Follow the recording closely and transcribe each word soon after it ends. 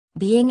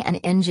Being an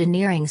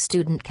engineering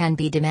student can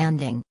be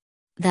demanding.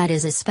 That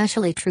is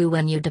especially true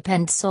when you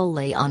depend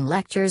solely on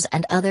lectures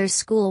and other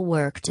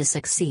schoolwork to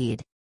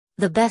succeed.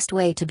 The best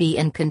way to be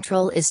in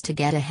control is to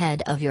get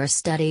ahead of your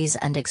studies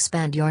and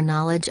expand your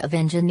knowledge of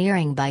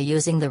engineering by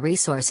using the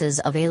resources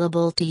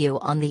available to you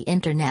on the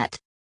internet.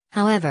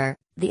 However,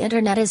 the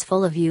internet is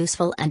full of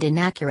useful and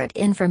inaccurate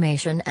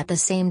information at the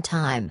same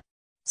time.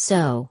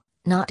 So,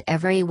 not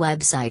every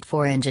website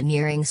for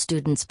engineering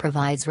students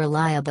provides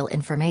reliable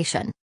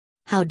information.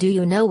 How do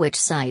you know which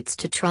sites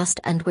to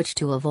trust and which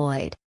to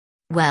avoid?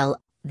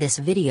 Well, this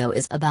video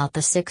is about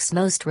the 6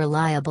 most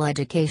reliable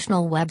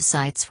educational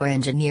websites for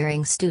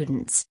engineering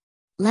students.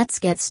 Let's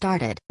get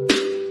started.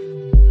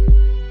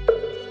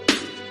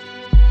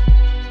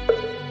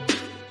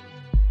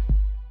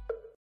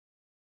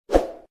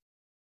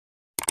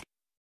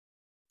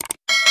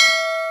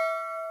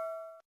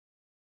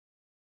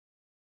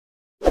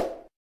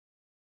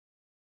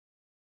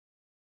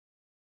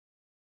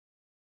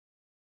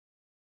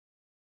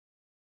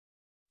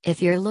 If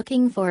you're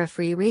looking for a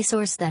free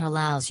resource that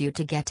allows you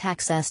to get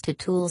access to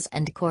tools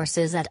and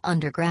courses that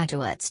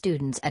undergraduate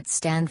students at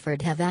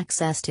Stanford have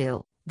access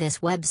to, this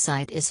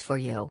website is for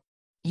you.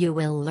 You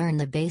will learn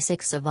the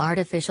basics of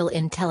artificial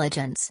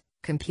intelligence,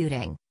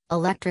 computing,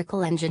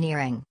 electrical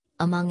engineering,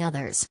 among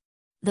others.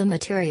 The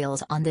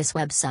materials on this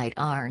website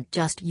aren't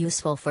just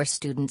useful for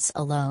students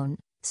alone,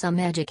 some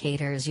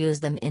educators use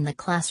them in the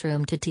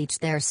classroom to teach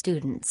their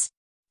students.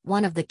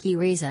 One of the key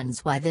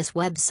reasons why this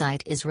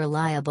website is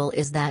reliable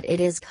is that it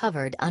is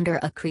covered under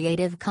a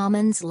Creative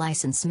Commons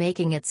license,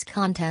 making its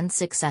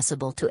contents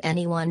accessible to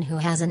anyone who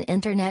has an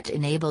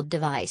internet-enabled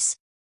device.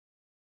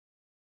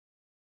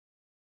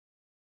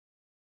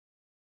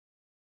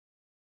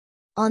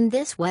 On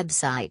this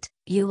website,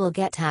 you will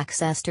get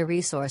access to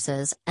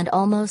resources and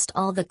almost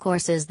all the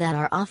courses that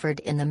are offered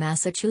in the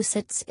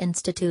Massachusetts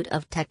Institute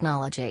of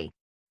Technology.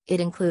 It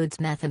includes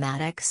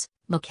mathematics,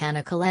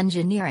 mechanical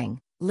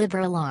engineering,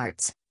 liberal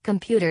arts,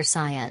 computer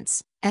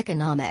science,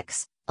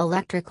 economics,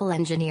 electrical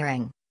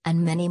engineering,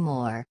 and many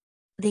more.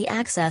 The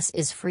access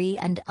is free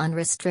and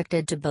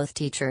unrestricted to both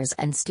teachers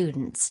and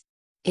students.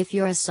 If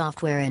you're a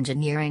software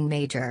engineering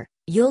major,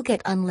 you'll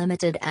get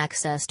unlimited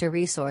access to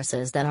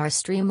resources that are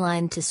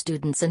streamlined to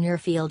students in your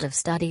field of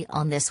study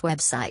on this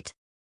website.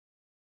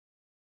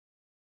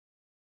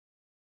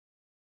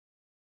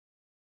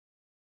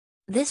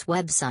 This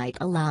website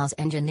allows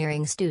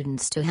engineering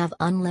students to have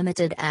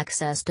unlimited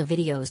access to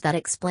videos that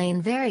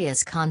explain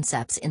various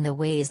concepts in the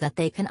ways that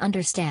they can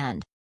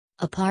understand.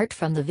 Apart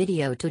from the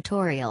video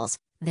tutorials,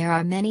 there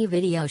are many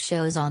video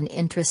shows on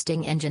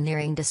interesting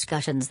engineering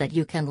discussions that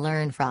you can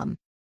learn from.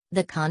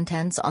 The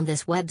contents on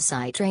this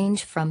website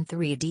range from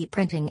 3D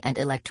printing and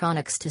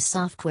electronics to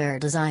software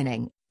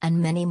designing,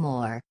 and many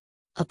more.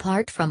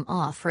 Apart from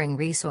offering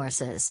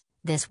resources,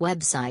 this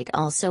website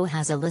also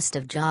has a list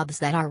of jobs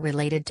that are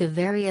related to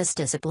various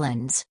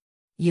disciplines.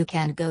 You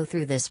can go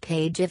through this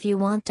page if you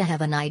want to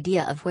have an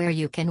idea of where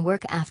you can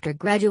work after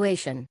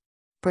graduation.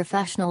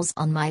 Professionals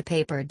on my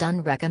paper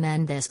done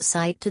recommend this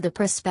site to the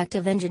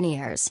prospective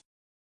engineers.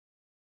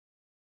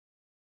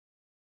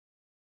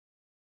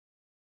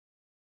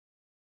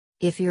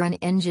 If you're an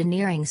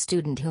engineering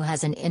student who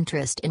has an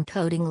interest in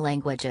coding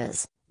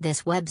languages,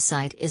 this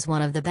website is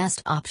one of the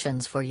best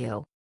options for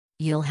you.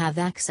 You'll have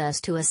access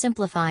to a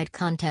simplified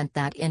content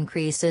that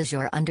increases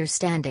your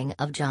understanding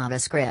of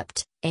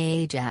JavaScript,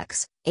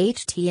 AJAX,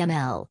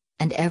 HTML,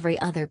 and every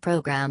other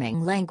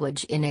programming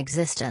language in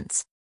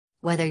existence.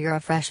 Whether you're a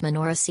freshman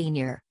or a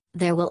senior,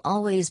 there will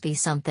always be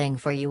something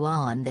for you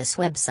on this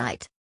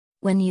website.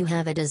 When you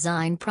have a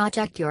design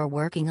project you're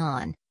working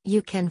on,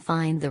 you can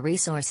find the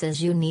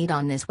resources you need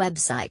on this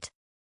website.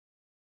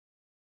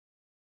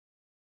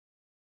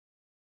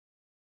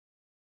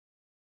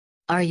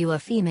 Are you a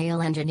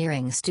female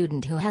engineering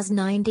student who has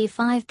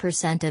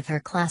 95% of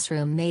her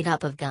classroom made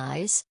up of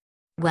guys?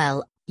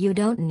 Well, you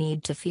don't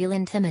need to feel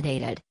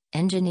intimidated.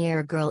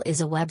 Engineer Girl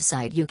is a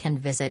website you can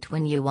visit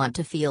when you want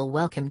to feel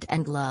welcomed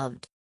and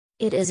loved.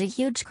 It is a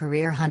huge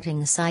career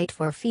hunting site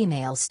for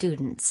female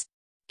students.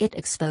 It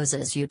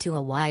exposes you to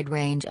a wide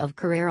range of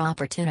career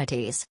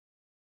opportunities.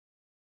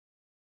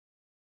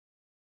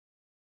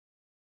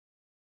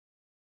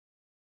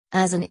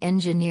 As an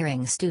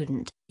engineering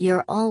student,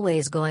 you're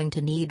always going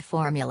to need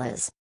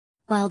formulas.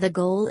 While the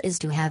goal is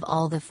to have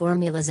all the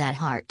formulas at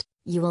heart,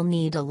 you will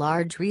need a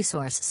large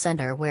resource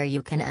center where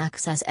you can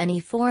access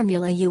any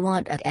formula you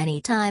want at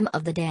any time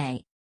of the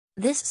day.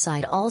 This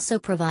site also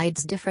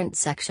provides different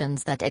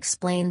sections that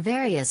explain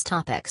various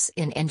topics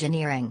in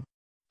engineering.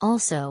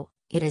 Also,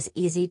 it is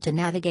easy to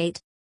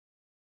navigate,